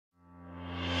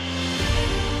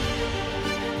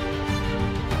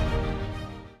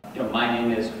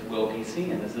name is Will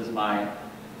Giese, and this is my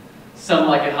Some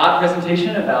Like It Hot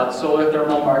presentation about solar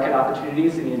thermal market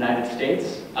opportunities in the United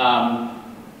States.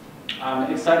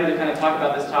 I'm excited to kind of talk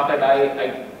about this topic.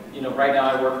 Right now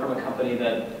I work from a company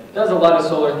that does a lot of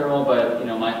solar thermal, but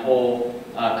my whole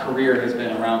career has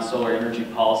been around solar energy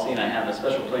policy, and I have a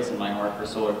special place in my heart for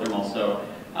solar thermal. So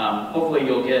hopefully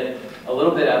you'll get a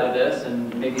little bit out of this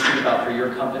and maybe think about for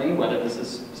your company whether this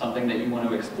is something that you want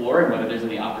to explore and whether there's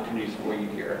any opportunities for you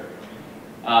here.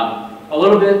 A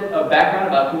little bit of background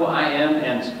about who I am,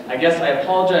 and I guess I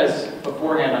apologize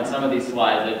beforehand on some of these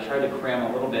slides. I tried to cram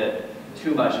a little bit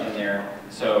too much in there,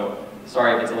 so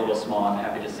sorry if it's a little small. I'm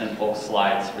happy to send folks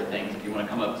slides for things if you want to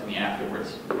come up to me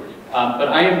afterwards. But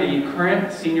I am the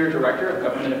current Senior Director of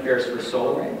Government Affairs for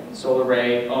Solaray.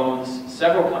 Solaray owns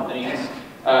several companies,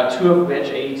 two of which,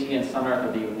 AET and Sunrun,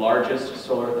 are the largest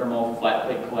solar thermal flat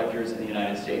plate collectors in the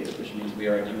United States, which means we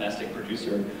are a domestic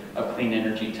producer of clean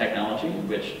energy technology,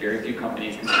 which very few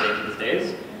companies can say these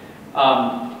days.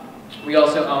 We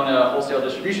also own a wholesale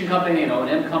distribution company, an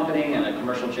O&M company, and a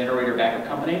commercial generator backup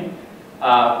company.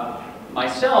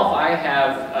 Myself, I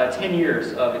have 10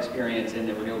 years of experience in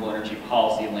the renewable energy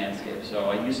policy landscape. So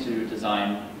I used to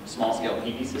design small-scale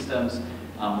PV systems.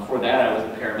 Before that, I was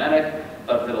a paramedic.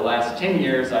 But for the last 10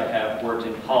 years, I have worked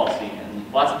in policy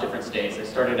in lots of different states. I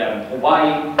started out in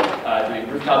Hawaii doing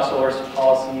rooftop solar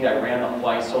policy. I ran the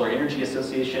Hawaii Solar Energy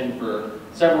Association for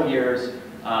several years.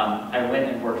 I went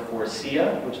and worked for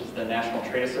SEIA, which is the National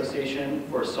Trade Association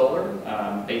for Solar,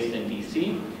 based in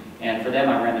DC. And for them,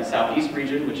 I ran the Southeast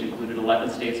region, which included 11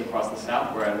 states across the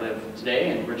South, where I live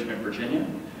today in Richmond, Virginia.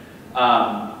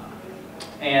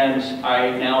 And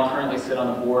I now currently sit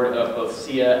on the board of both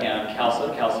SEIA and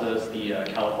CALSA. CALSA is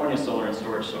the California Solar and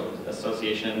Storage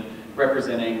Association,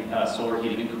 representing solar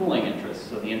heating and cooling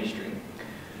interests of the industry.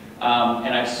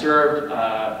 And I've served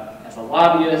as a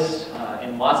lobbyist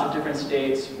in lots of different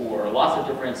states for lots of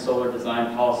different solar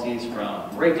design policies,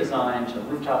 from rate design to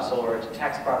rooftop solar to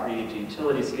tax property to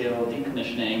utility scale,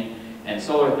 decommissioning, and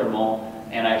solar thermal.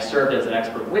 And I've served as an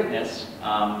expert witness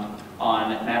on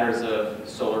matters of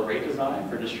solar rate design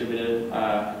for distributed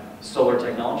solar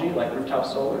technology like rooftop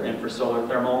solar, and for solar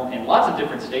thermal in lots of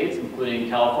different states, including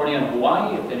California and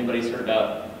Hawaii. If anybody's heard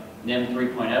about NEM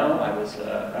 3.0, I was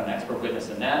an expert witness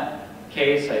in that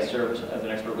case. I served as an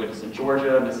expert witness in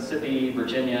Georgia, Mississippi,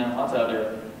 Virginia, lots of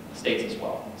other states as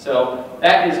well. So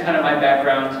that is kind of my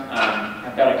background.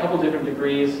 I've got a couple different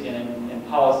degrees in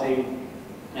policy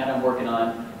that I'm working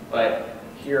on, but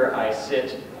here I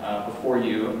sit before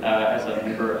you as a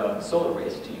member of the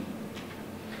Solaray's team.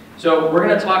 So we're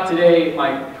going to talk today.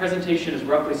 My presentation is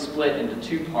roughly split into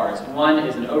two parts. One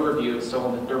is an overview of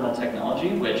solar thermal technology,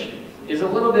 which is a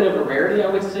little bit of a rarity, I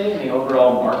would say, in the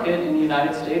overall market in the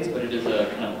United States, but it is a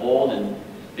kind of old and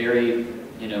very,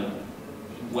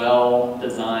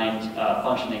 well-designed,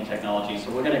 functioning technology.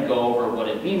 So we're going to go over what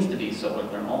it means to be solar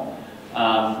thermal,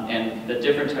 and the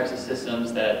different types of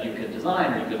systems that you could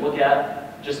design or you could look at.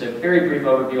 Just a very brief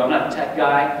overview. I'm not a tech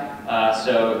guy,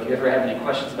 so if you ever have any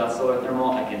questions about solar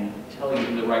thermal, I can tell you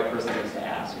who the right person is to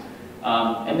ask.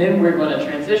 And then we're going to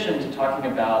transition to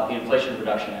talking about the Inflation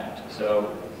Reduction Act.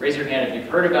 So raise your hand if you've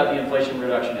heard about the Inflation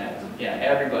Reduction Act. Yeah,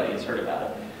 everybody has heard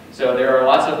about it. So there are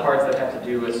lots of parts that have to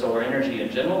do with solar energy in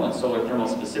general and solar thermal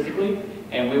specifically,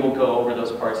 and we will go over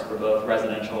those parts for both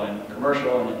residential and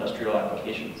commercial and industrial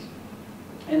applications.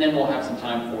 And then we'll have some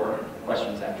time for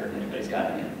questions after if anybody's got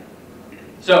any.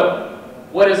 So,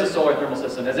 what is a solar thermal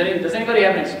system? Does anybody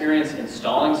have an experience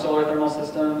installing solar thermal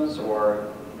systems?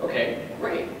 Or, okay,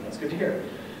 great, that's good to hear.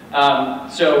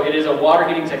 So it is a water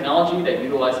heating technology that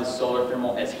utilizes solar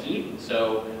thermal as heat.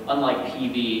 So unlike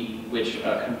PV, which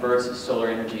converts solar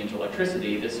energy into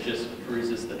electricity, this just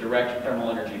uses the direct thermal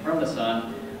energy from the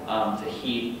sun to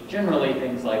heat generally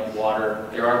things like water.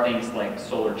 There are things like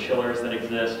solar chillers that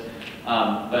exist,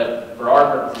 but for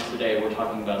our purposes today, we're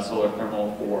talking about solar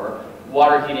thermal for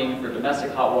water heating, for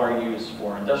domestic hot water use,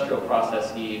 for industrial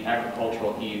process heat,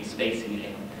 agricultural heat, space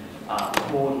heating,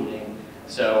 pool heating.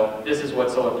 So this is what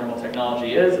solar thermal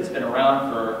technology is. It's been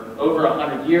around for over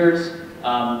 100 years.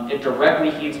 It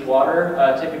directly heats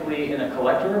water, typically in a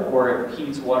collector, or it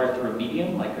heats water through a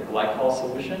medium, like a glycol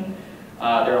solution.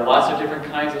 There are lots of different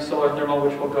kinds of solar thermal,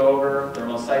 which we'll go over.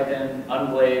 Thermosiphon,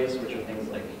 unglazed, which are things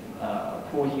like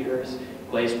pool heaters,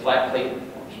 glazed flat plate,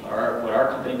 which are what our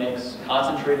company makes.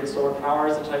 Concentrated solar power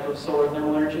is a type of solar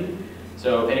thermal energy.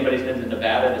 So if anybody's been to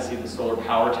Nevada to see the solar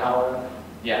power tower,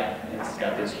 yeah, it's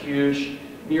got those huge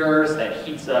mirrors that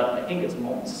heats up, I think it's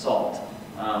molten salt,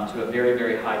 to a very,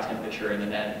 very high temperature, and then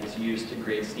that is used to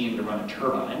create steam to run a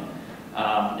turbine.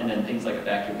 And then things like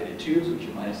evacuated tubes, which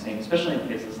you might have seen, especially in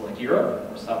places like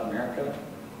Europe or South America.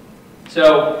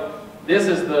 So this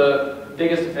is the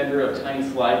biggest offender of Tiny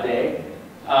Slide Day.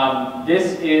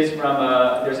 This is from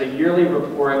there's a yearly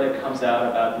report that comes out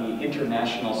about the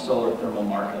international solar thermal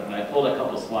market. And I pulled a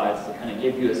couple slides to kind of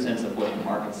give you a sense of what the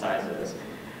market size is.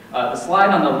 The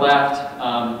slide on the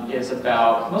left is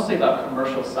mostly about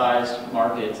commercial-sized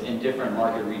markets in different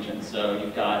market regions. So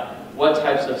you've got what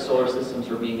types of solar systems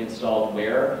are being installed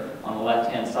where. On the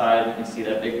left-hand side, you can see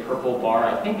that big purple bar.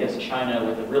 I think it's China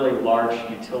with a really large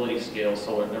utility-scale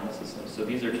solar thermal system. So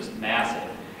these are just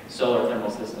massive solar thermal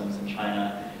systems in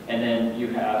China. And then you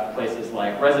have places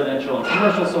like residential and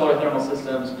commercial solar thermal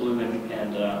systems, blue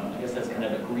and I guess that's kind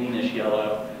of a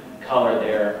greenish-yellow color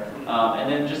there.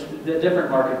 And then just the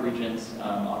different market regions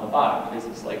on the bottom,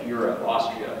 places like Europe,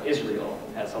 Austria, Israel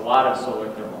has a lot of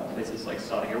solar thermal, places like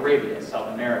Saudi Arabia, South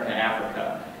America,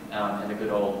 Africa, and the good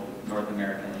old North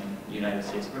America and United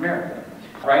States of America.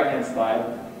 Right-hand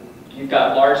slide, you've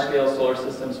got large-scale solar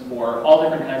systems for all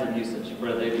different kinds of usage,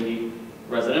 whether they be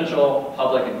residential,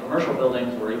 public, and commercial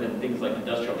buildings, or even things like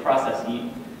industrial process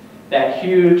heat. That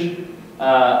huge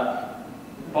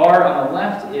bar on the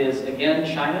left is, again,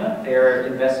 China. They're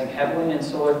investing heavily in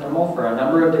solar thermal for a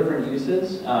number of different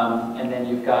uses. And then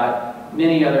you've got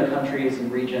many other countries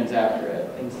and regions after it,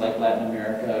 things like Latin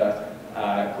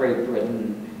America, Great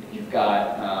Britain. You've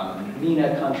got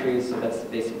MENA countries, so that's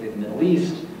basically the Middle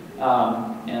East,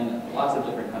 and lots of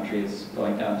different countries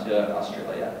going down to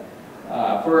Australia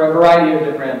for a variety of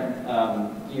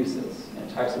different uses and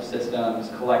types of systems.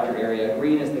 Collector area,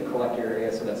 green is the collector area,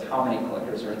 so that's how many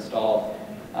collectors are installed.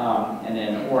 And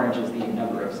then orange is the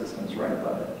number of systems right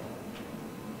above it.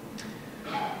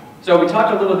 So we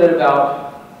talked a little bit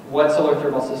about what solar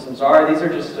thermal systems are. These are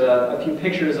just a few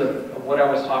pictures of what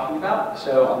I was talking about.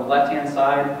 So on the left-hand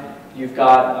side, you've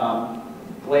got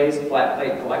glazed flat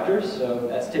plate collectors. So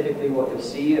that's typically what you'll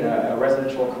see in a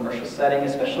residential or commercial setting,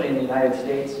 especially in the United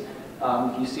States.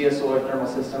 If you see a solar thermal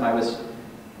system, I was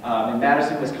in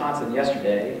Madison, Wisconsin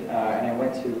yesterday, and I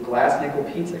went to Glass Nickel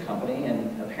Pizza Company,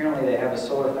 and apparently they have a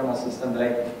solar thermal system that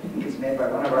I think is made by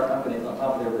one of our companies on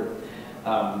top of their roof.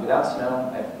 Without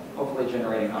snow, hopefully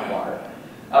generating hot water.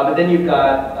 But then you've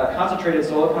got concentrated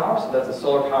solar power, so that's a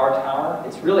solar power tower.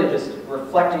 It's really just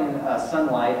reflecting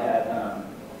sunlight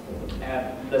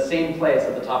at the same place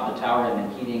at the top of the tower and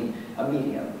then heating a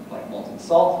medium, like molten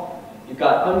salt. You've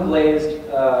got unglazed,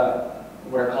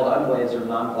 what are called unglazed or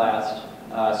non-glassed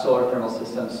solar thermal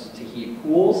systems to heat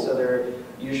pools, so they're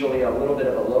usually a little bit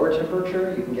of a lower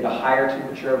temperature. You can get a higher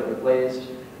temperature with a glazed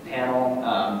panel.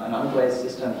 An unglazed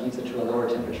system heats it to a lower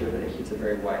temperature, but it heats a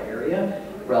very wide area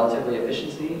relatively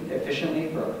efficiently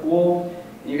for a pool.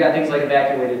 And you've got things like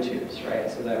evacuated tubes, right?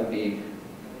 So that would be,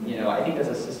 I think there's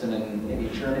a system in maybe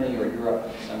Germany or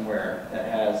Europe somewhere that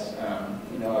has,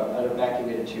 an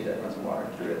evacuated tube that runs water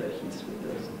through it that heats with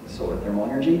the solar thermal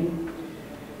energy.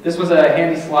 This was a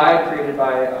handy slide created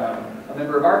by a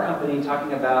member of our company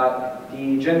talking about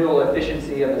the general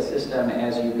efficiency of the system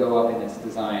as you go up in its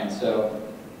design. So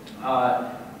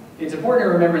it's important to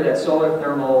remember that solar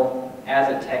thermal as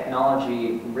a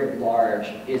technology writ large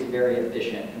is very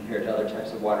efficient compared to other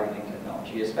types of water heating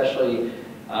technology, especially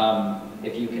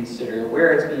if you consider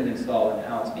where it's being installed and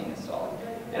how it's being installed.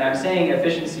 And I'm saying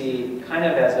efficiency kind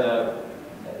of as a,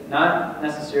 not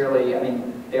necessarily,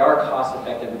 they are cost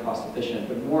effective and cost efficient,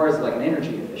 but more as like an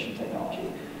energy efficient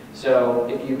technology. So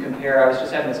if you compare, I was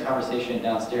just having this conversation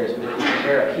downstairs, but if you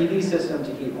compare a PV system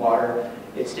to heat water,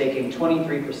 it's taking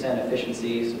 23%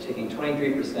 efficiency, so taking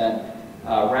 23%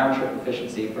 round trip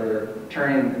efficiency for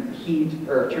turning heat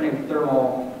or turning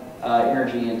thermal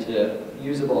energy into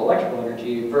usable electrical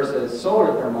energy versus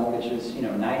solar thermal, which is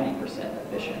 90%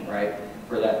 efficient, right,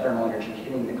 for that thermal energy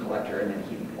hitting the collector and then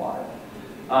heating water.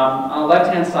 On the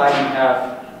left-hand side, you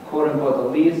have quote-unquote the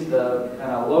least, the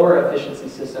kind of lower efficiency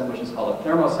system, which is called a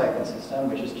thermocycling system,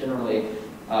 which is generally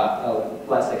a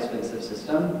less expensive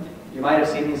system. You might have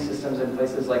seen these systems in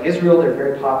places like Israel. They're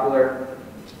very popular.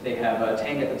 They have a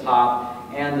tank at the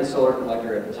top and the solar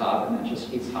collector at the top, and it just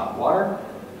heats hot water.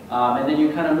 And then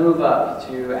you kind of move up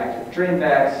to active drain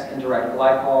backs, indirect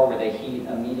glycol, where they heat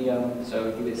a medium.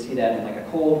 So you would see that in like a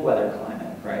cold weather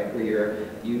climate, right, where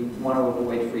you want to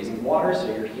avoid freezing water,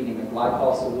 so you're heating a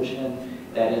glycol solution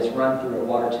that is run through a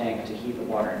water tank to heat the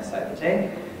water inside the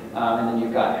tank. And then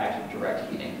you've got active direct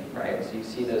heating, right? So you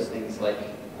see those things like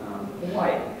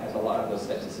Hawaii has a lot of those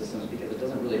types of systems because it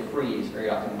doesn't really freeze very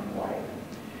often in Hawaii.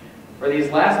 For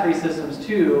these last three systems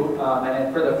too,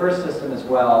 and for the first system as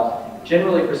well,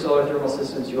 generally for solar thermal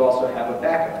systems you also have a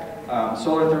backup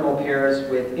solar thermal pairs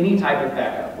with any type of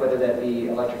backup, whether that be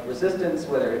electric resistance,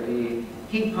 whether it be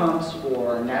heat pumps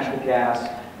or natural gas,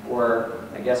 or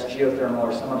I guess geothermal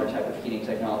or some other type of heating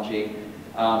technology.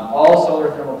 All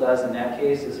solar thermal does in that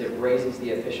case is it raises the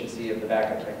efficiency of the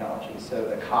backup technology. So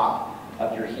the COP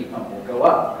of your heat pump will go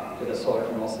up with a solar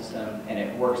thermal system, and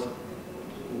it works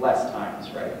less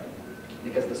times, right?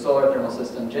 Because the solar thermal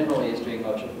system generally is doing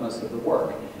most of the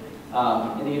work.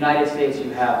 In the United States,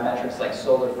 you have metrics like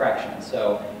solar fraction.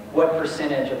 So what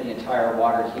percentage of the entire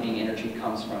water heating energy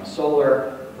comes from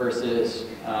solar versus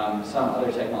some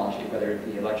other technology, whether it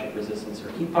be electric resistance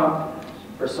or heat pump.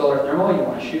 For solar thermal, you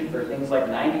want to shoot for things like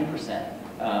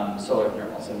 90% solar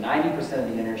thermal. So 90% of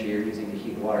the energy you're using to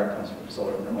heat water comes from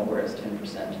solar thermal, whereas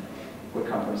 10% would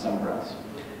come from somewhere else.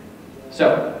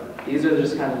 So these are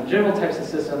just kind of the general types of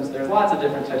systems. There's lots of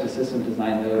different types of system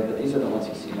design though, but these are the ones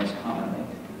you see most commonly.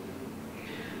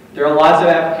 There are lots of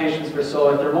applications for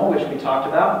solar thermal, which we talked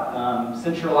about.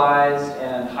 Centralized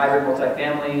and hybrid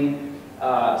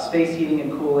multifamily, space heating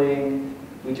and cooling.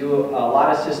 We do a lot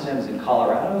of systems in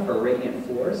Colorado for radiant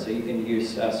floors, so you can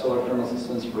use solar thermal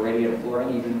systems for radiant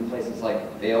flooring, even in places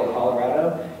like Vail,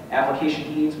 Colorado.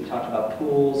 Application needs, we talked about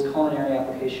pools, culinary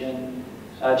application.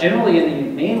 Generally in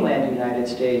the mainland United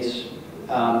States,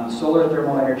 solar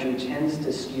thermal energy tends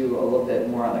to skew a little bit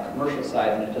more on the commercial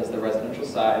side than it does the residential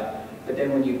side. But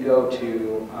then when you go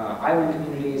to island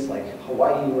communities like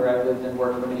Hawaii, where I've lived and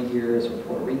worked for many years, or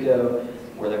Puerto Rico,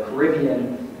 or the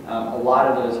Caribbean, a lot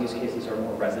of those use cases are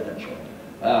more residential.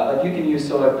 But you can use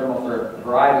solar thermal for a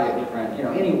variety of different,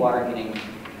 any water heating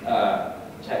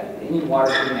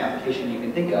application you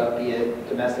can think of, be it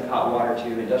domestic hot water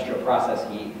to industrial process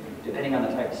heat, depending on the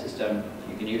type of system,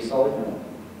 you can use solar thermal.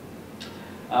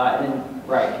 And then,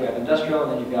 right, you have industrial,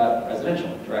 and then you've got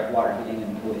residential, direct water heating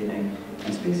and pool heating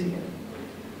and space heating.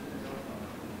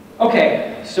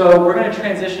 Okay, so we're going to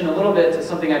transition a little bit to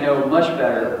something I know much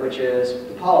better, which is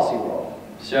the policy world.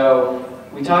 So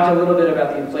we talked a little bit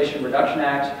about the Inflation Reduction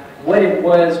Act. What it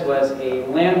was a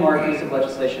landmark piece of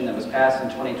legislation that was passed in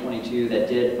 2022 that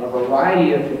did a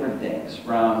variety of different things,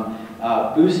 from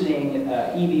boosting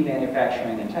EV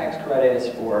manufacturing and tax credits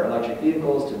for electric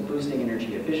vehicles, to boosting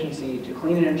energy efficiency, to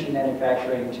clean energy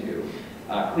manufacturing, to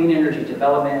clean energy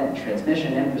development,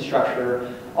 transmission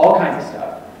infrastructure, all kinds of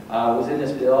stuff was in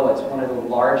this bill. It's one of the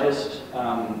largest,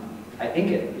 I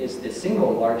think it is the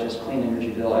single largest clean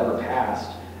energy bill ever passed,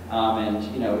 and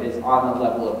is on the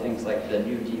level of things like the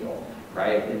New Deal,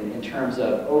 right? In terms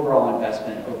of overall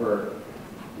investment over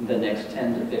the next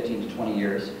 10 to 15 to 20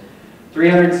 years.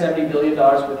 $370 billion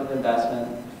worth of investment,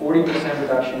 40%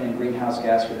 reduction in greenhouse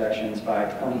gas reductions by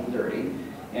 2030,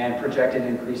 and projected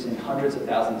increase in hundreds of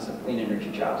thousands of clean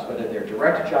energy jobs, whether they're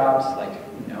direct jobs like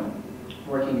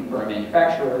working for a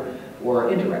manufacturer,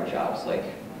 or indirect jobs like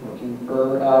working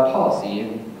for policy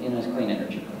in a clean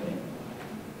energy company.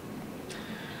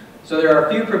 So there are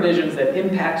a few provisions that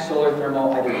impact solar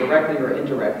thermal either directly or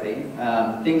indirectly.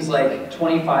 Things like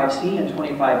 25C and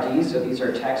 25D, so these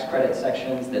are tax credit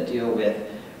sections that deal with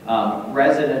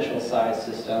residential size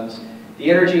systems. The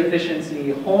energy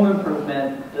efficiency home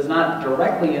improvement does not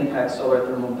directly impact solar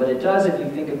thermal, but it does if you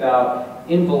think about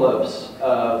envelopes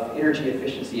of energy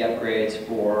efficiency upgrades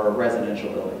for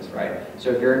residential buildings, right?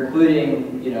 So if you're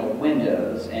including,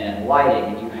 windows and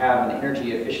lighting, and you have an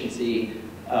energy efficiency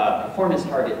performance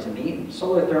target to meet,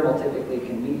 solar thermal typically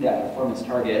can meet that performance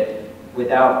target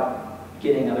without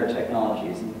getting other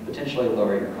technologies and potentially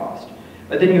lower your cost.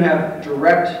 But then you have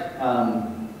direct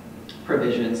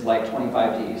provisions like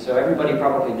 25D. So everybody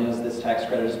probably knows this tax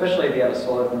credit, especially if you have a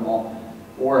solar thermal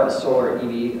or a solar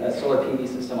PV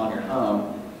system on your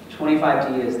home.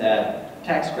 25D is that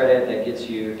tax credit that gets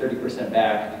you 30%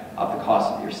 back off the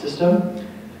cost of your system.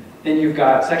 Then you've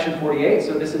got Section 48,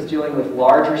 so this is dealing with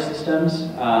larger systems.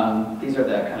 These are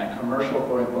the kind of commercial,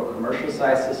 quote-unquote, commercial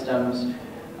size systems.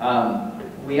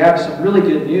 We have some really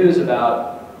good news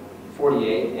about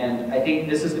 48, and I think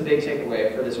this is the big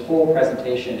takeaway for this whole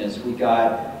presentation is we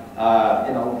got,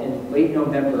 in late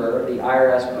November, the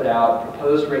IRS put out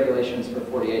proposed regulations for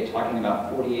 48 talking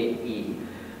about 48E.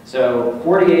 So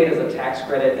 48 is a tax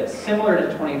credit that's similar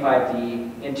to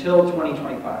 25D until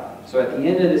 2025. So at the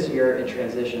end of this year, it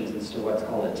transitions into what's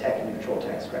called a tech-neutral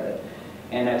tax credit.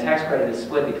 And that tax credit is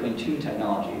split between two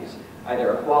technologies,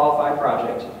 either a qualified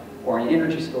project or an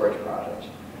energy storage project.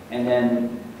 And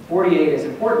then 48 is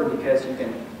important because you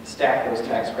can stack those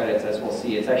tax credits, as we'll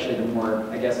see. It's actually the more,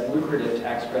 I guess, lucrative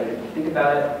tax credit if you think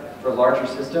about it for larger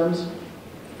systems.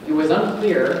 It was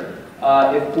unclear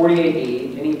if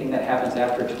 48E, anything that happens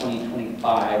after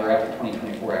 2025, or after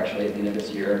 2024 actually at the end of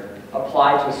this year,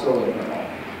 applied to solar thermal.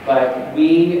 But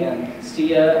we, and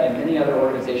SEIA and many other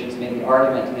organizations made the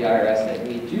argument to the IRS that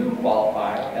we do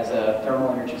qualify as a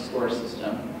thermal energy storage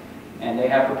system. And they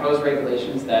have proposed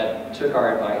regulations that took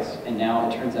our advice, and now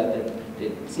it turns out that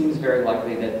it seems very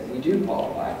likely that we do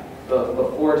qualify, both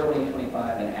before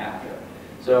 2025 and after.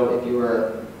 So if you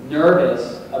were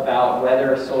nervous about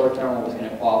whether solar thermal was going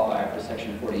to qualify for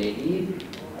Section 48E,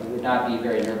 I would not be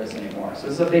very nervous anymore. So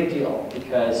this is a big deal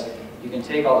because you can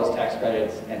take all those tax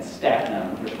credits and stack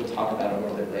them, which we'll talk about a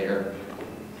little bit later.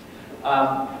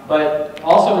 But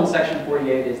also in Section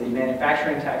 48 is the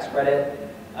manufacturing tax credit.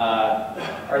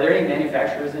 Are there any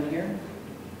manufacturers in here?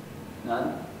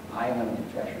 None? I am a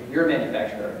manufacturer. You're a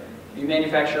manufacturer. Do you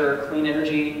manufacture clean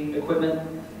energy equipment?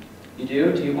 You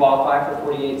do? Do you qualify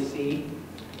for 48C?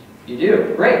 You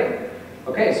do. Great.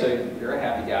 Okay, so you're a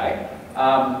happy guy.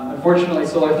 Unfortunately,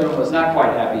 solar thermal is not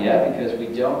quite happy yet because we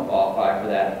don't qualify for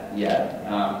that yet,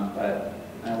 but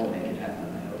I will make it happen,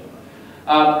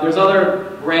 I hope. There's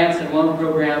other grants and loan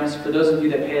programs. For those of you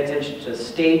that pay attention to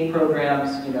state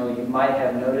programs, you might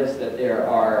have noticed that there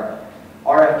are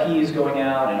RFPs going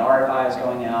out and RFIs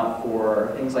going out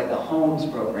for things like the homes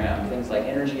program, things like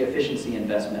energy efficiency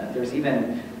investment. There's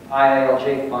even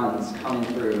IILJ funds coming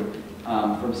through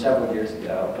from several years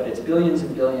ago, but it's billions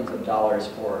and billions of dollars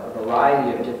for a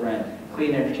variety of different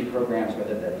clean energy programs,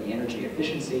 whether that be energy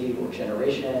efficiency or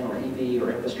generation or EV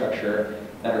or infrastructure,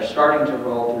 that are starting to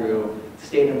roll through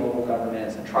state and local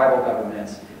governments and tribal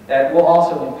governments that will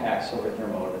also impact solar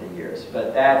thermal over the years.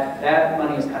 But that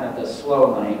money is kind of the slow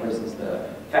money versus the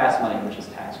fast money, which is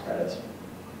tax credits.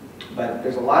 But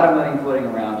there's a lot of money floating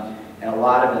around, and a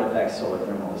lot of it affects solar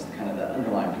thermal is kind of the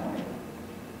underlying point.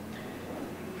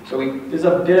 So there's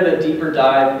a bit of a deeper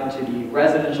dive into the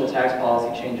residential tax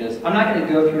policy changes. I'm not going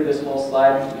to go through this whole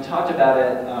slide. We talked about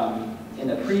it in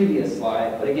the previous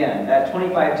slide, but again, that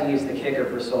 25D is the kicker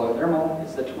for solar thermal.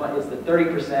 It's the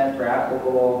 30% for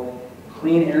applicable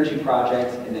clean energy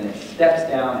projects, and then it steps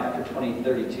down after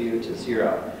 2032 to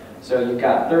 0. So you've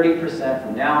got 30%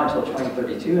 from now until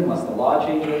 2032, unless the law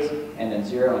changes, and then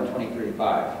 0 in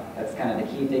 2035. That's kind of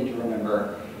the key thing to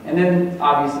remember. And then,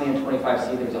 obviously, in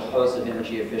 25C, there's a host of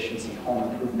energy efficiency home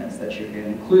improvements that you can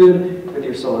include with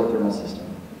your solar thermal system,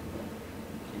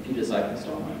 if you decide to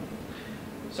install one.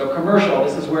 So commercial,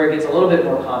 this is where it gets a little bit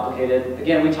more complicated.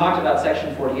 Again, we talked about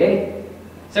Section 48.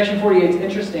 Section 48 is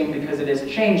interesting because it has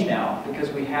changed now, because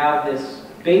we have this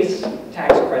base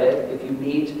tax credit if you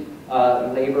meet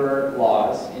labor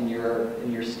laws in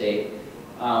your state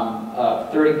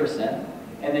of 30%.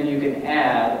 And then you can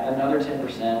add another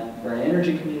 10% for an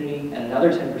energy community and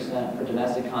another 10% for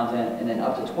domestic content, and then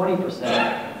up to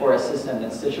 20% for a system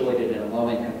that's situated in a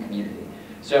low-income community.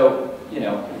 So,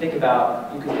 think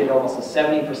about, you could get almost a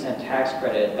 70% tax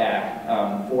credit back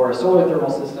for a solar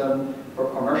thermal system, for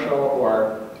commercial,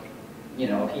 or a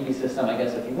PV system, I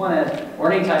guess, if you wanted,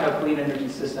 or any type of clean energy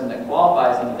system that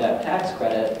qualifies under that tax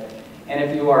credit. And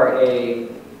if you are a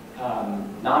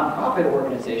nonprofit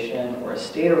organization or a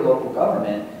state or local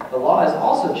government, the law has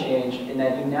also changed in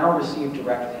that you now receive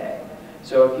direct pay.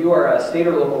 So if you are a state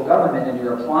or local government and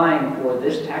you're applying for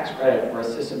this tax credit for a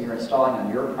system you're installing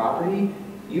on your property,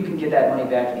 you can get that money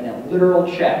back in a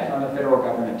literal check from the federal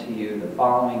government to you the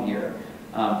following year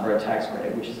for a tax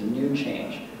credit, which is a new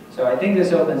change. So I think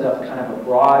this opens up kind of a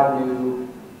broad new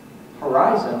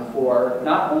horizon for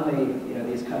not only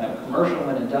these kind of commercial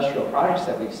and industrial projects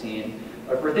that we've seen,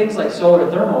 but for things like solar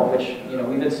thermal, which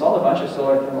we've installed a bunch of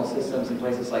solar thermal systems in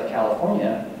places like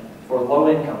California for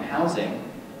low-income housing.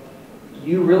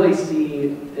 You really see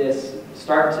this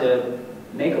start to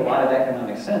make a lot of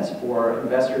economic sense for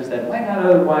investors that might not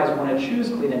otherwise want to choose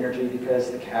clean energy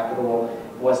because the capital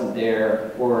wasn't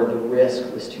there or the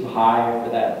risk was too high for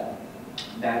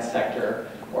that sector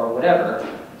or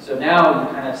whatever. So now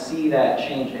you kind of see that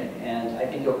changing, and I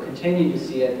think you'll continue to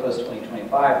see it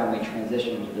post-2025 when we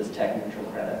transition into this tech-neutral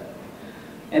credit.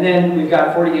 And then we've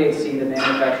got 48C, the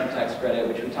manufacturing tax credit,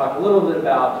 which we talked a little bit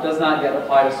about. It does not yet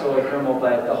apply to solar thermal,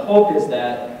 but the hope is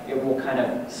that it will kind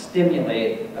of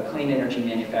stimulate a clean energy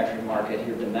manufacturing market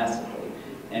here domestically.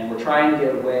 And we're trying to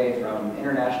get away from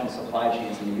international supply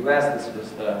chains in the US. This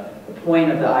was the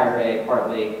point of the IRA,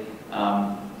 partly.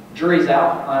 Jury's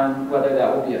out on whether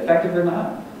that will be effective or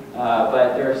not.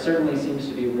 But there certainly seems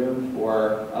to be room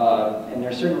for, and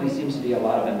there certainly seems to be a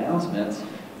lot of announcements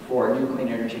for new clean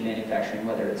energy manufacturing,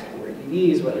 whether it's for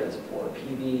EVs, whether it's for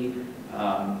PV,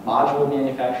 module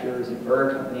manufacturers,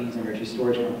 inverter companies, energy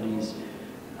storage companies.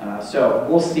 So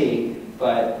we'll see,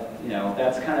 but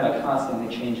that's kind of a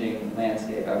constantly changing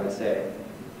landscape, I would say.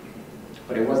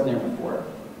 But it wasn't there before.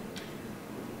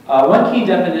 One key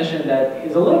definition that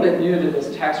is a little bit new to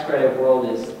this tax credit world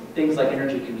is things like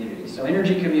energy communities. So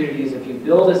energy communities, if you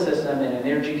build a system in an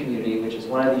energy community, which is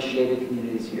one of these shaded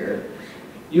communities here,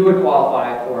 you would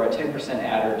qualify for a 10%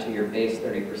 adder to your base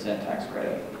 30% tax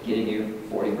credit, getting you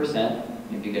 40%.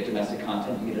 If you get domestic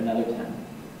content, you get another 10.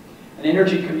 An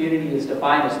energy community is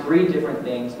defined as 3 different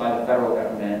things by the federal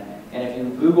government, and if you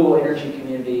Google energy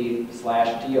community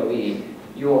 /DOE,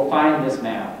 you will find this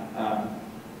map.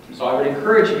 So I would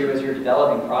encourage you, as you're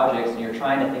developing projects and you're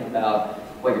trying to think about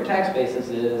what your tax basis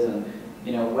is and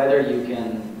whether you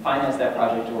can finance that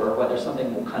project or whether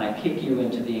something will kind of kick you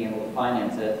into being able to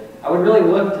finance it, I would really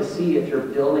look to see if you're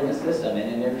building a system in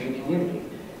an energy community.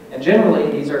 And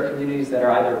generally, these are communities that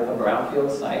are either a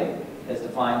brownfield site, as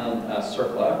defined in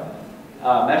CERCLA,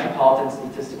 metropolitan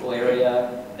statistical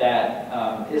area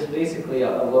that is basically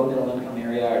a low middle income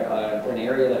area or an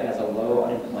area that has a low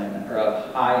unemployment or a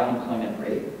high unemployment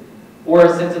rate, or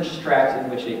a census tract in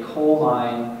which a coal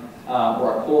mine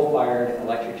or a coal-fired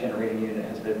electric generating unit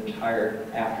has been retired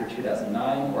after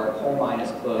 2009, or a coal mine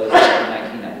is closed in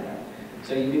 1999.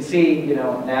 So you can see,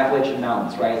 Appalachian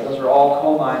Mountains, right? Those are all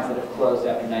coal mines that have closed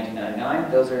after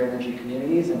 1999. Those are energy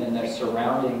communities, and then their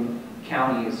surrounding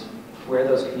counties where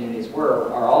those communities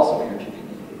were are also energy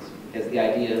communities. Because the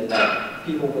idea is that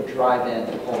people would drive in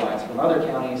to coal mines from other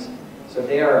counties, so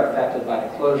they are affected by the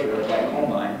closure of that coal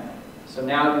mine. So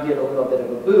now you get a little bit of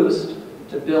a boost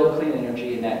to build clean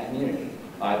energy in that community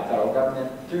by the federal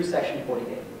government through Section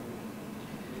 48.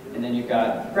 And then you've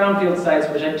got brownfield sites,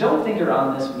 which I don't think are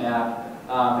on this map.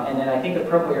 And then I think the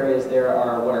purple areas there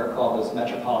are what are called those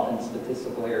metropolitan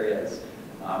statistical areas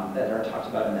that are talked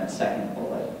about in that second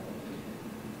bullet.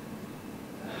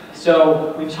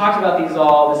 So we've talked about these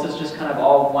all. This is just kind of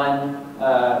all one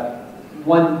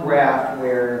graph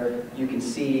where you can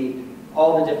see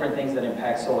all the different things that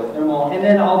impact solar thermal, and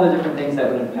then all the different things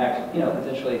that would impact,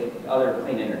 potentially other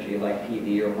clean energy like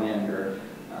PV or wind or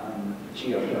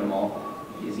geothermal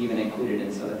is even included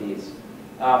in some of these.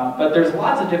 But there's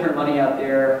lots of different money out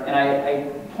there, and I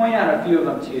point out a few of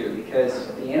them too, because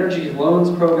the Energy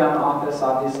Loans Program Office,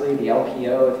 obviously, the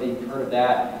LPO, if you've heard of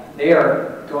that, they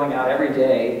are going out every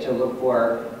day to look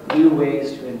for new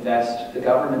ways to invest the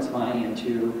government's money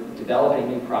into developing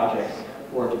new projects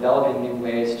or developing new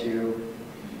ways to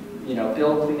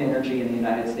build clean energy in the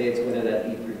United States, whether that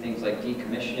be through things like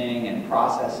decommissioning and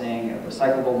processing of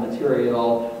recyclable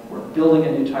material, or building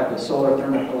a new type of solar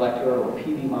thermal collector or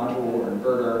PV module or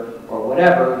inverter or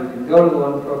whatever. You can go to the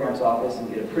loan program's office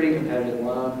and get a pretty competitive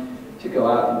loan to go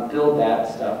out and build that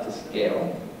stuff to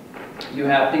scale. You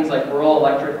have things like rural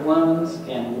electric loans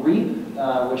and REAP,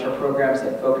 which are programs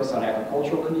that focus on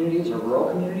agricultural communities or rural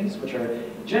communities, which are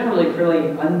generally really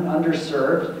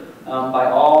underserved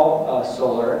by all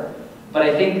solar. But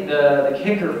I think the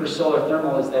kicker for solar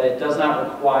thermal is that it does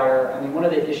not require, one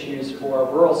of the issues for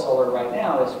rural solar right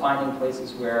now is finding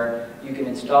places where you can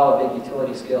install a big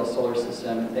utility scale solar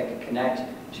system that can connect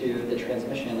to the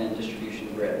transmission and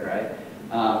distribution grid, right?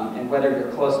 And whether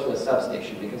you're close to a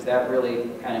substation, because that really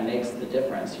kind of makes the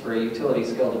difference for a utility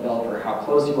scale developer, how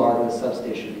close you are to a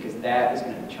substation, because that is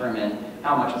going to determine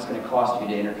how much it's going to cost you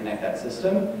to interconnect that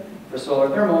system. For solar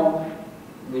thermal,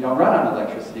 we don't run on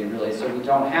electricity really, so we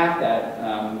don't have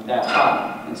that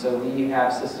problem. And so we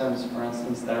have systems, for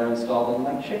instance, that are installed in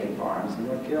like chicken farms in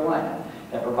North Carolina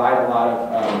that provide a lot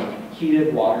of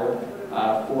heated water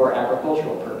for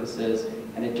agricultural purposes,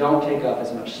 and they don't take up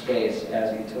as much space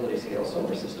as a utility scale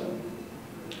solar system.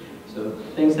 So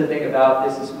things to think about,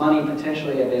 this is money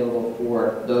potentially available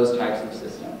for those types of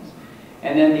systems.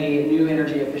 And then the new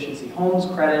energy efficiency homes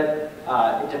credit,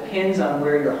 it depends on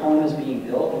where your home is being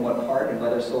built and what part and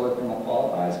whether solar thermal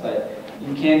qualifies, but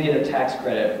you can get a tax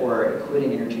credit for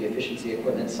including energy efficiency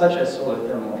equipment such as solar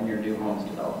thermal in your new homes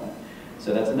development.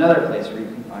 So that's another place where you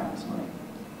can find this money.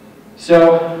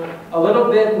 So a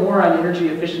little bit more on energy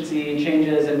efficiency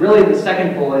changes, and really the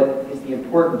second bullet is the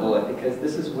important bullet, because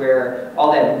this is where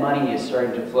all that money is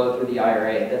starting to flow through the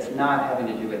IRA. That's not having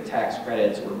to do with tax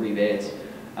credits or rebates.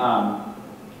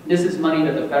 This is money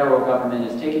that the federal government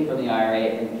is taking from the IRA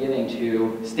and giving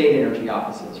to state energy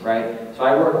offices, right? So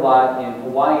I work a lot in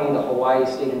Hawaii. The Hawaii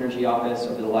State Energy Office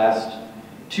over the last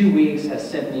 2 weeks has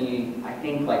sent me, I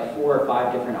think, like 4 or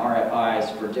 5 different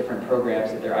RFIs for different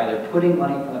programs that they're either putting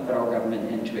money from the federal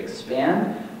government in to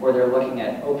expand, or they're looking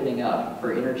at opening up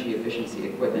for energy efficiency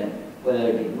equipment, whether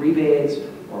it be rebates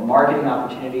or marketing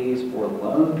opportunities or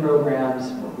loan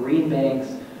programs or green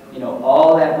banks.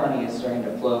 All that money is starting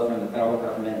to flow from the federal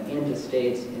government into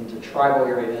states, into tribal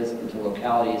areas, into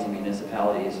localities and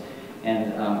municipalities,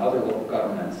 and other local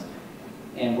governments.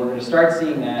 And we're going to start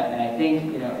seeing that, and I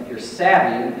think, if you're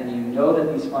savvy and you know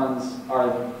that these funds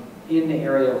are in the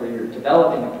area where you're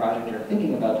developing a project or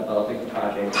thinking about developing a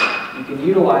project, you can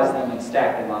utilize them and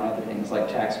stack them on other things like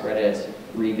tax credits,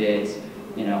 rebates,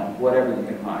 you know, whatever you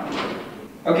can find.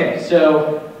 Okay,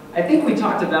 so I think we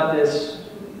talked about this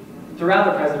throughout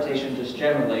the presentation just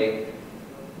generally.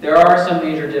 There are some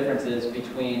major differences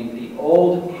between the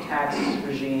old tax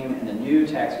regime and the new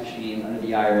tax regime under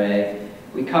the IRA.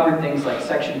 We covered things like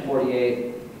Section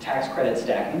 48 tax credit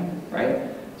stacking, right?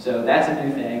 So that's a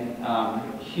new thing.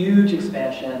 Huge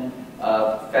expansion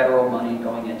of federal money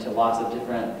going into lots of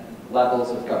different levels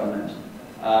of government.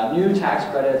 New tax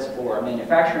credits for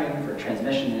manufacturing, for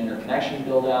transmission and interconnection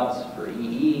build-outs, for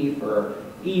EE, for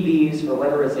EVs, for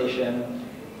weatherization,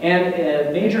 and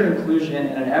a major inclusion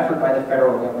and an effort by the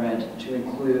federal government to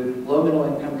include low middle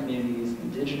income communities,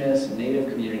 indigenous and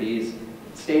native communities,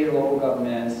 state and local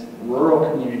governments, rural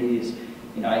communities.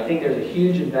 You know, I think there's a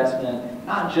huge investment,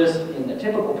 not just in the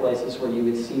typical places where you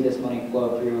would see this money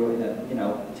flow through in the, you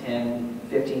know, 10,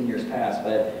 15 years past,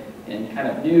 but in kind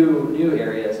of new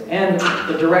areas, and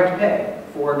the direct pay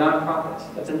for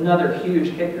nonprofits. That's another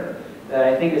huge kicker that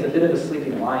I think is a bit of a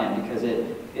sleeping lion, because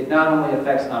it not only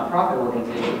affects nonprofit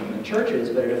organizations and churches,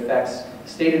 but it affects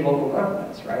state and local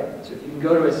governments, right? So if you can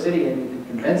go to a city and you can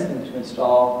convince them to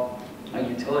install a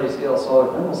utility scale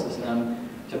solar thermal system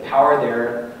to power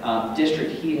their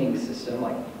district heating system,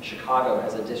 like Chicago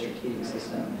has a district heating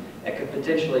system that could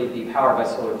potentially be powered by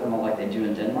solar thermal like they do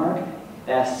in Denmark,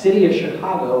 that city of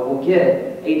Chicago will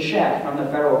get a check from the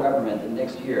federal government the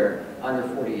next year under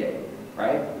 48,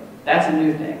 right? That's a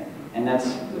new thing, and that's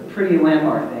a pretty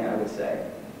landmark thing, I would say.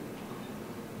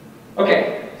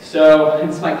 Okay, so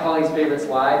it's my colleague's favorite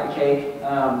slide, the cake.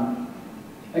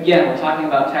 Again, we're talking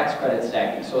about tax credit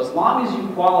stacking. So as long as you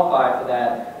qualify for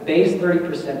that base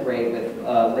 30% rate with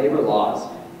labor laws,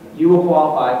 you will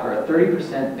qualify for a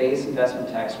 30% base investment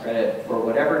tax credit for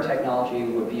whatever technology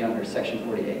would be under Section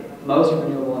 48. Most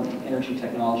renewable energy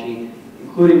technology,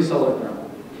 including solar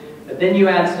thermal. But then you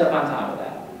add stuff on top of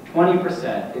that.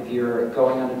 20% if you're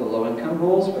going under the low income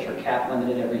rules, which are cap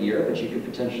limited every year, but you could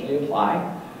potentially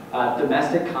apply.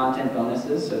 Domestic content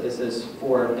bonuses, so this is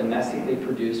for domestically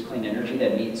produced clean energy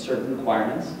that meets certain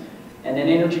requirements. And then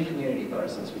energy community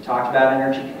bonuses. We talked about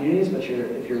energy communities, but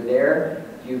if you're there,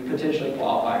 you potentially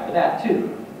qualify for that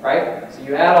too, right? So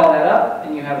you add all that up,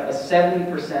 and you have a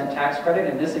 70% tax credit.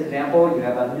 In this example, you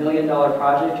have $1 million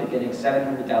project, you're getting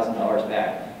 $700,000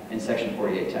 back in Section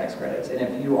 48 tax credits. And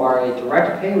if you are a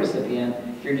direct pay recipient,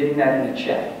 you're getting that in a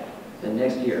check the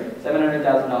next year,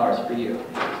 $700,000 for you.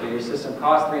 So your system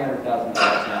costs $300,000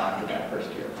 now after that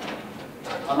first year.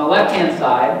 On the left-hand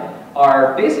side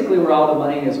are basically where all the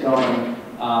money is going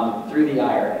through the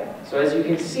IRA. So as you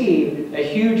can see, a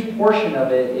huge portion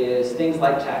of it is things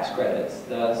like tax credits,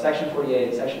 the Section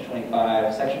 48, Section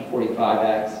 25, Section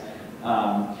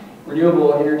 45X,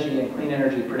 renewable energy and clean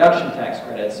energy production tax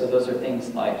credits. So those are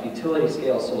things like utility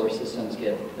scale solar systems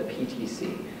get the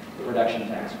PTC, the production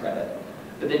tax credit.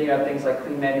 But then you have things like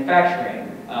clean manufacturing,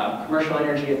 commercial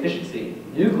energy efficiency,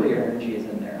 nuclear energy is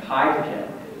in there, hydrogen,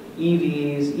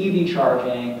 EVs, EV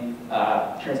charging,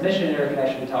 transmission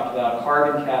interconnection we talked about,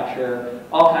 carbon capture,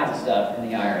 all kinds of stuff in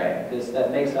the IRA.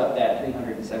 That makes up that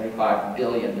 $375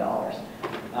 billion.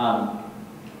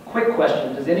 Quick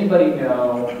question, does anybody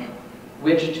know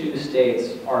which two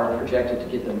states are projected to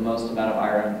get the most amount of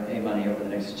IRA money over the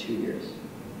next 2 years?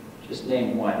 Just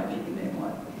name one, if you can name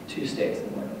one. Two states that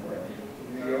are looking for it.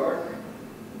 New York.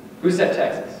 Who said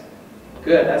Texas?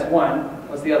 Good, that's one.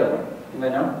 What's the other one?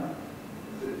 Anybody know?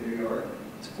 Is it New York?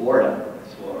 It's Florida.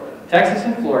 It's Florida. Texas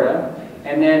and Florida.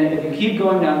 And then if you keep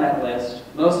going down that list,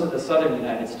 most of the southern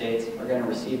United States are going to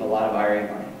receive a lot of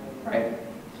IRA money, right?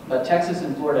 But Texas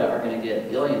and Florida are going to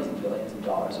get billions and billions of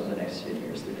dollars over the next 10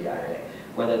 years through the IRA.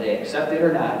 Whether they accept it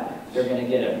or not, they're going to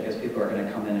get it because people are going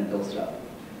to come in and build stuff.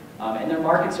 And their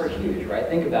markets are huge, right?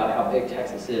 Think about how big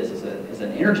Texas is as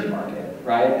an energy market,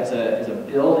 right? As a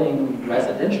building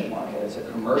residential market, as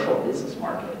a commercial business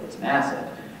market. It's massive.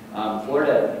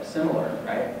 Florida, similar,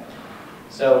 right?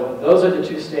 So those are the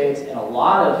two states, and a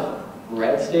lot of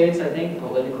red states, I think,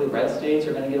 politically red states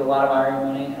are going to get a lot of IRA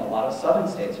money, and a lot of southern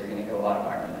states are going to get a lot of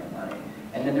IRA money.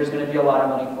 And then there's going to be a lot of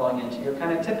money flowing into your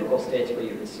kind of typical states where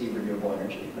you would see renewable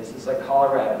energy. Places like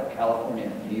Colorado,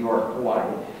 California, New York, Hawaii.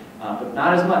 But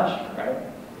not as much, right?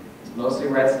 It's mostly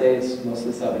red states,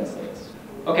 mostly southern states.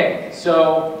 Okay,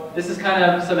 so this is kind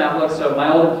of some outlook. So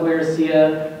my old employer,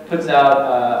 SIA, puts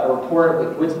out a report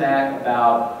with Woodsmac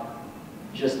about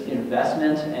just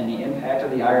investment and the impact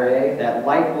of the IRA. That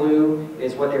light blue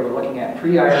is what they were looking at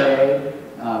pre-IRA.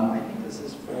 I think this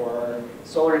is for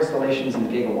solar installations in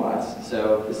gigawatts.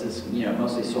 So this is,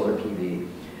 mostly solar PV.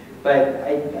 But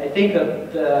I think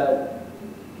the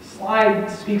slide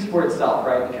speaks for itself,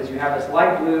 right? Because you have this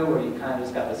light blue where you kind of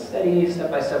just got this steady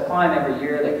step-by-step climb every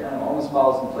year that kind of almost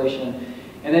follows inflation.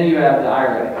 And then you have the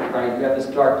IRA, right? You have this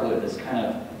dark blue, this kind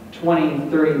of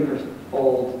 20,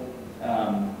 30-fold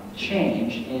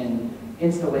change in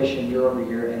installation year over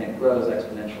year, and it grows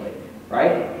exponentially,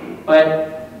 right?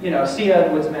 But, you know, SIA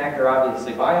and Woods Mac are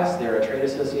obviously biased. They're a trade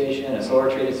association, a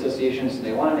solar trade association, so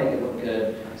they want to make it look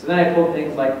good. So then I pulled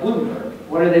things like Bloomberg.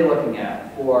 What are they looking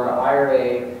at for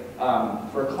IRA,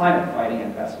 for climate fighting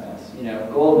investments? You know,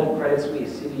 Goldman, Credit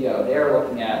Suisse, CBO, they are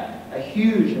looking at a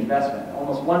huge investment,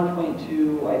 almost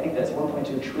 1.2, I think that's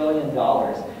 $1.2 trillion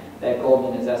that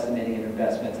Goldman is estimating in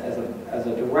investments as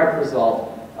a direct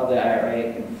result of the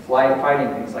IRA in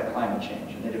fighting things like climate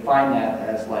change. And they define that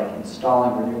as like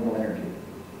installing renewable energy.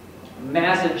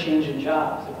 Massive change in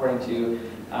jobs, according to,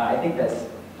 I think that's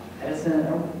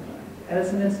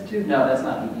Edison Institute? No, that's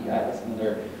not EEI, that's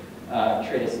another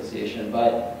trade association.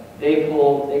 But they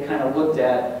kind of looked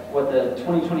at what the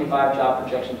 2025 job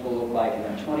projections will look like, and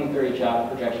then 2030 job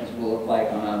projections will look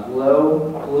like on a low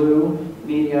blue,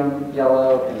 medium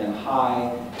yellow, and then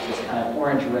high, this kind of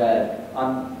orange-red,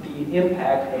 on the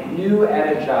impact of new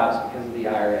added jobs because of the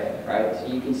IRA, right? So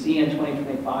you can see in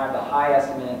 2025, the high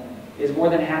estimate is more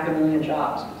than 500,000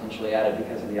 jobs potentially added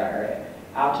because of the IRA.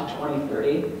 Out to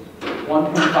 2030,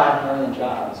 1.5 million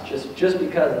jobs, just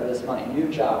because of this money, new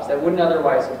jobs that wouldn't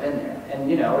otherwise have been there. And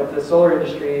you know, if the solar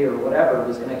industry or whatever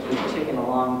was going to keep ticking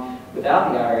along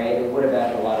without the IRA, it would have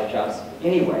added a lot of jobs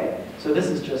anyway. So this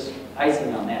is just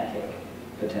icing on that cake,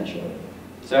 potentially.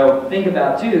 So think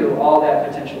about, too, all that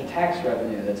potential tax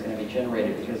revenue that's going to be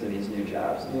generated because of these new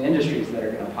jobs, new industries that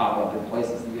are going to pop up in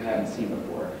places that you haven't seen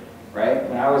before, right?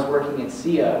 When I was working at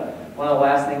SIA, one of the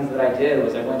last things that I did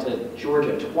was I went to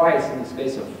Georgia twice in the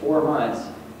space of 4 months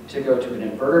to go to an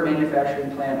inverter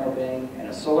manufacturing plant opening and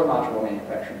a solar module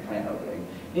manufacturing plant opening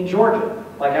in Georgia,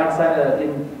 like outside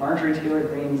in Marjorie Taylor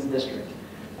Greene's district.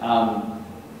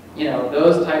 You know,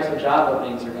 those types of job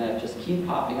openings are going to just keep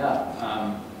popping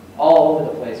up all over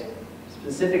the place,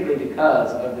 specifically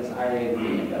because of this IRA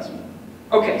investment.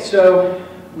 Okay, so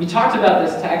we talked about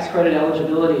this tax credit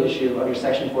eligibility issue under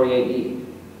Section 48E.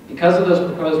 Because of those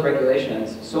proposed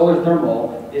regulations, solar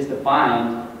thermal is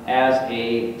defined as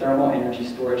a thermal energy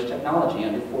storage technology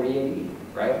under 48E,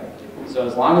 right? So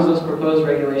as long as those proposed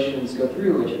regulations go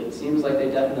through, which it seems like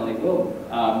they definitely will,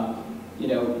 you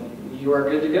know, you are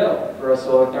good to go for a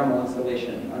solar thermal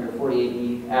installation under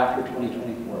 48E after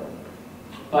 2024.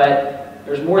 But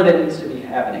there's more that needs to be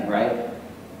happening, right?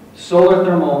 Solar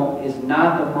thermal is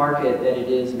not the market that it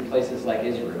is in places like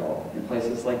Israel, in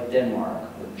places like Denmark,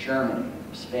 or Germany,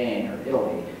 or Spain, or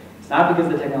Italy. It's not because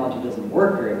the technology doesn't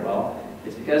work very well,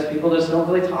 it's because people just don't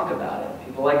really talk about it.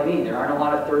 People like me, there aren't a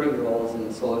lot of 30-year-olds in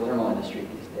the solar thermal industry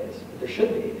these days, but there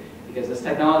should be, because this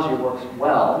technology works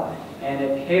well, and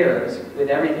it pairs with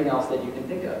everything else that you can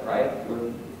think of, right?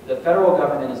 The federal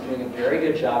government is doing a very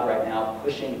good job right now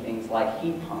pushing things like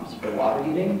heat pumps for water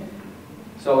heating.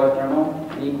 Solar thermal,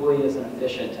 equally as an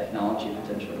efficient technology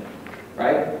potentially,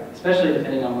 right? Especially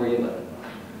depending on where you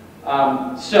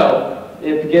live. So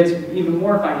it gets even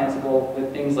more financeable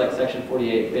with things like Section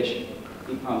 48, which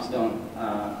heat pumps don't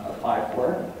apply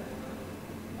for.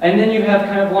 And then you have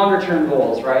kind of longer term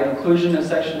goals, right? Inclusion of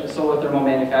section of solar thermal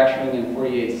manufacturing in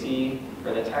 48C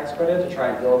for the tax credit to try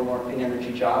and build more clean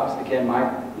energy jobs. Again,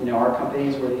 our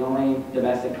companies were the only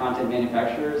domestic content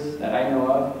manufacturers that I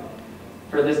know of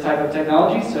for this type of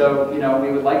technology. So,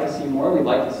 we would like to see more. We'd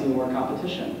like to see more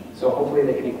competition. So hopefully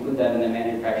they can include that in the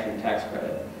manufacturing tax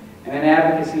credit. And then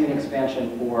advocacy and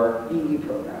expansion for EE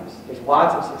programs. There's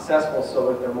lots of successful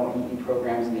solar thermal EE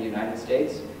programs in the United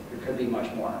States. There could be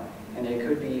much more. And they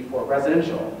could be for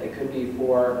residential. They could be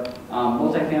for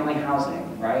multifamily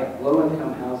housing, right?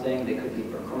 Low-income housing. They could be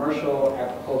for commercial,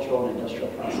 agricultural, and industrial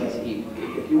process heat.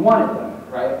 If you wanted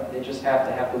them, right? They just have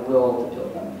to have the will to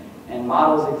build them. And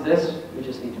models exist. We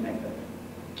just need to make them.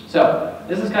 So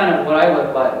this is kind of what I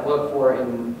look for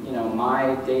in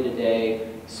my day-to-day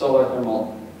solar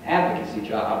thermal advocacy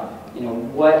job.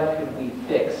 What could we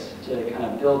fix to kind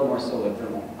of build more solar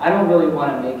thermal? I don't really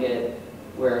want to make it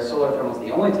where solar thermal is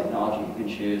the only technology you can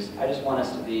choose. I just want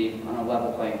us to be on a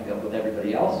level playing field with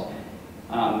everybody else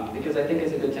because I think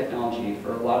it's a good technology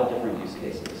for a lot of different use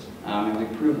cases. And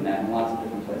we've proven that in lots of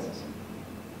different places.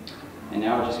 And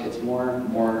now it just gets more and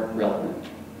more relevant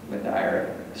with the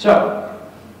IRA. So,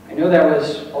 I know that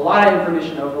was a lot of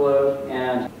information overload,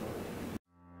 and